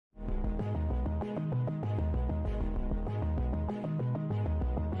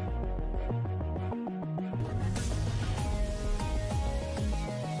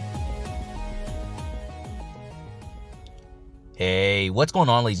Hey, what's going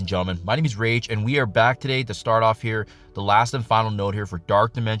on, ladies and gentlemen? My name is Rayge, and we are back today to start off here the last and final node here for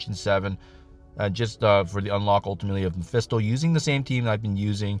Dark Dimension 7, just for the unlock ultimately of Mephisto, using the same team that I've been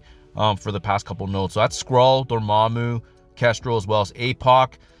using for the past couple nodes. So that's Skrull, Dormammu, Kestrel, as well as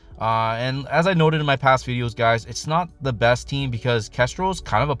APOC. And as I noted in my past videos, guys, it's not the best team because Kestrel is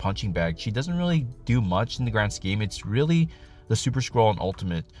kind of a punching bag. She doesn't really do much in the grand scheme. It's really the Super Skrull and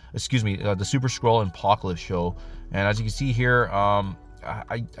Ultimate, the Super Skrull and Apocalypse show. And as you can see here,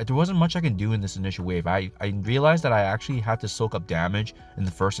 there wasn't much I can do in this initial wave. I realized that I actually had to soak up damage in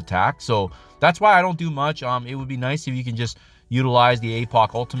the first attack, so that's why I don't do much. It would be nice if you can just utilize the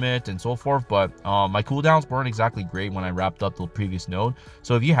APOC ultimate and so forth, but my cooldowns weren't exactly great when I wrapped up the previous node.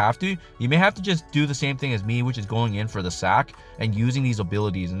 So if you have to, you may have to just do the same thing as me, which is going in for the sack and using these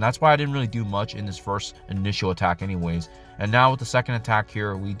abilities. And that's why I didn't really do much in this first initial attack anyways. And now with the second attack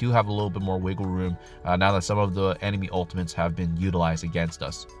here, we do have a little bit more wiggle room now that some of the enemy ultimates have been utilized against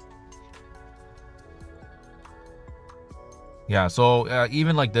us. Yeah, so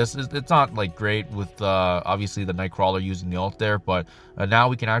even like this, it's not like great with obviously the Nightcrawler using the ult there, but now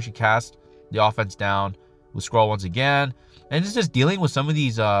we can actually cast the offense down with Skrull once again. And it's just dealing with some of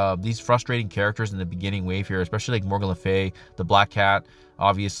these frustrating characters in the beginning wave here, especially like Morgan Le Fay, the Black Cat,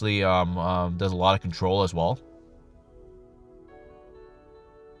 obviously does a lot of control as well.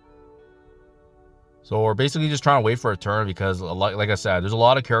 So we're basically just trying to wait for a turn because, like I said, there's a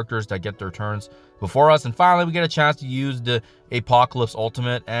lot of characters that get their turns before us. And finally, we get a chance to use the Apocalypse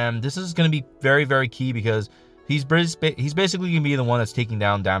ultimate. And this is going to be very, very key because he's basically going to be the one that's taking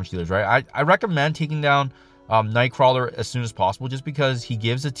down damage dealers, right? I recommend taking down Nightcrawler as soon as possible just because he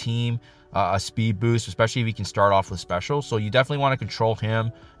gives a team a speed boost, especially if he can start off with special. So you definitely want to control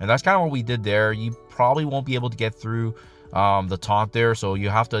him. And that's kind of what we did there. You probably won't be able to get through the taunt there. So you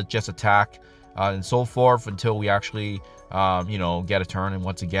have to just attack and so forth until we actually you know, get a turn. And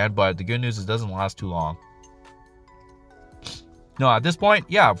once again, but the good news is it doesn't last too long. No, at this point,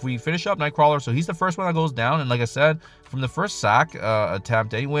 yeah, if we finish up Nightcrawler, so he's the first one that goes down. And like I said, from the first sack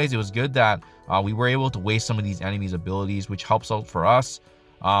attempt anyways, it was good that we were able to waste some of these enemies' abilities, which helps out for us.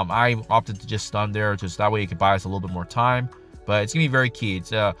 I opted to just stun there, just that way it could buy us a little bit more time. But it's gonna be very key.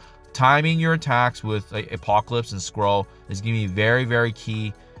 It's timing your attacks with Apocalypse and Skrull is gonna be very, very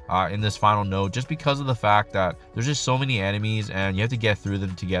key in this final node, just because of the fact that there's just so many enemies and you have to get through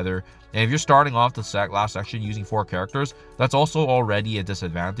them together. And if you're starting off the last section using 4 characters, that's also already a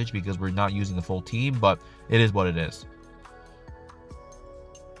disadvantage because we're not using the full team, but it is what it is.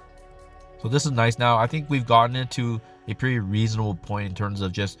 So this is nice. Now I think we've gotten it to a pretty reasonable point in terms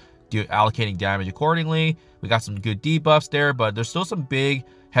of just allocating damage accordingly. We got some good debuffs there, but there's still some big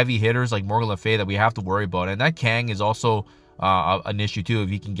heavy hitters like Morgan Le Fay that we have to worry about. And that Kang is also an issue too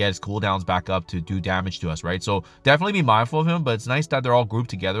if he can get his cooldowns back up to do damage to us, right? So definitely be mindful of him, but it's nice that they're all grouped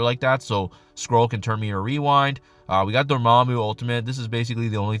together like that, so Skrull can turn me a rewind. We got Dormammu ultimate. This is basically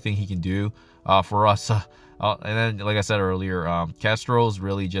the only thing he can do for us. And then, like I said earlier, Kestrel is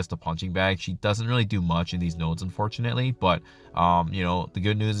really just a punching bag. She doesn't really do much in these nodes, unfortunately, but you know, the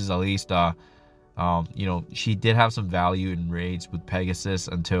good news is at least you know, she did have some value in raids with Pegasus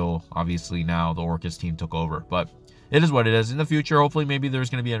until obviously now the Orcus team took over. But it is what it is. In the future, hopefully, maybe there's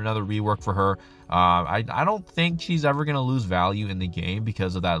going to be another rework for her. I don't think she's ever going to lose value in the game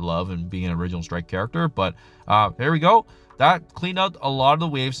because of that love and being an original strike character. But there we go. That cleaned out a lot of the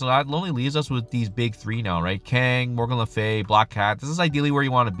waves. So that only leaves us with these big 3 now, right? Kang, Morgan Le Fay, Black Cat. This is ideally where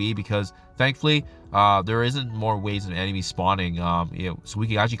you want to be because thankfully there isn't more waves of enemies spawning. You know, so we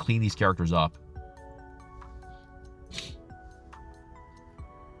can actually clean these characters up.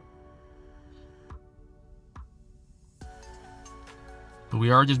 So we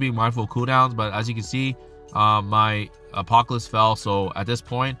are just being mindful of cooldowns, but as you can see, my Apocalypse fell. So at this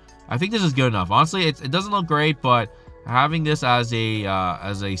point, I think this is good enough. Honestly, it doesn't look great, but having this as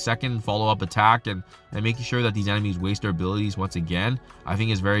a second follow-up attack and making sure that these enemies waste their abilities once again, I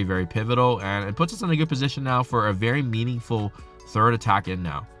think is very, very pivotal, and it puts us in a good position now for a very meaningful third attack in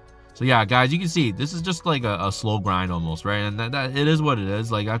now. So yeah, guys, you can see this is just like a slow grind almost, right? And that it is what it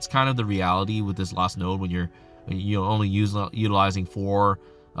is. Like that's kind of the reality with this last node when you're only utilizing 4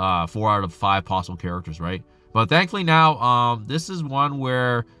 out of 5 possible characters, right? But thankfully now this is one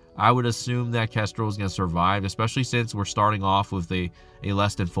where I would assume that Kestrel is going to survive, especially since we're starting off with a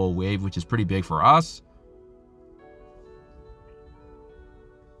less than full wave, which is pretty big for us.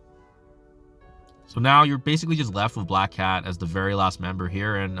 So now you're basically just left with Black Cat as the very last member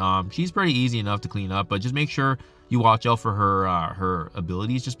here, and she's pretty easy enough to clean up, but just make sure you watch out for her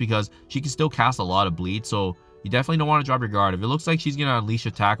abilities, just because she can still cast a lot of bleed. So you definitely don't want to drop your guard. If it looks like she's gonna unleash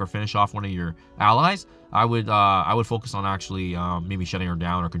attack or finish off one of your allies, I would focus on actually maybe shutting her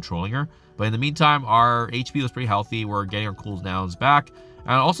down or controlling her. But in the meantime, our HP was pretty healthy. We're getting our cooldowns back.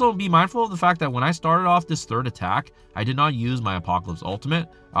 And also be mindful of the fact that when I started off this third attack, I did not use my Apocalypse ultimate.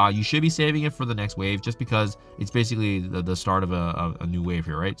 You should be saving it for the next wave just because it's basically the start of a new wave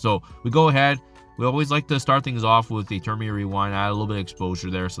here, right? So we go ahead. We always like to start things off with the Terminator Rewind, add a little bit of exposure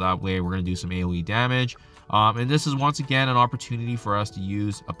there, so that way we're going to do some AoE damage. And this is once again an opportunity for us to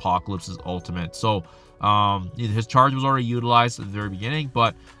use Apocalypse's ultimate. So his charge was already utilized at the very beginning,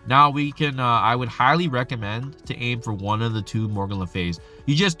 but now we can I would highly recommend to aim for one of the two Morgan Le Fays.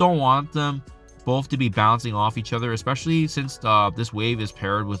 You just don't want them both to be bouncing off each other, especially since this wave is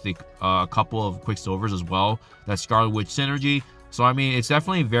paired with a couple of Quicksilvers as well. That Scarlet Witch synergy. So I mean, it's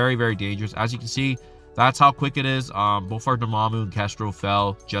definitely very, very dangerous. As you can see, that's how quick it is. Both our Dormammu and Kestro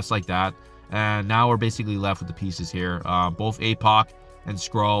fell just like that, and now we're basically left with the pieces here. Both APOC and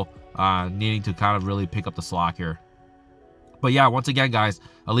Skrull needing to kind of really pick up the slack here. But yeah, once again, guys,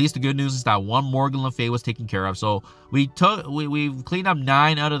 at least the good news is that one Morgan Le Fay was taken care of. So we've cleaned up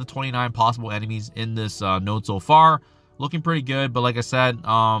 9 out of the 29 possible enemies in this node so far. Looking pretty good, but like I said,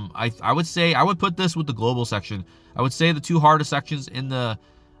 I would say I would put this with the global section. I would say the two hardest sections in the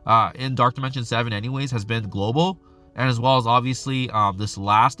in Dark Dimension 7 anyways has been global, and as well as obviously this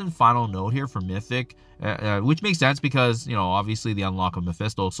last and final node here for Mythic, which makes sense because, you know, obviously the unlock of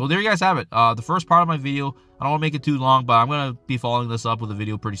Mephisto. So there you guys have it. The first part of my video. I don't want to make it too long, but I'm going to be following this up with a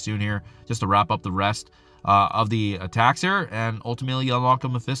video pretty soon here just to wrap up the rest of the attacks here and ultimately unlock a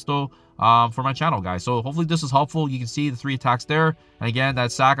Mephisto for my channel, guys. So hopefully this is helpful. You can see the 3 attacks there, and again,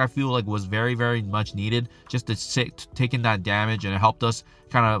 that sack I feel like was very, very much needed just to take in that damage, and it helped us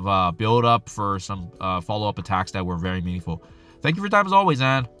kind of build up for some follow-up attacks that were very meaningful. Thank you for your time as always,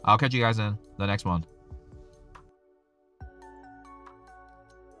 and I'll catch you guys in the next one.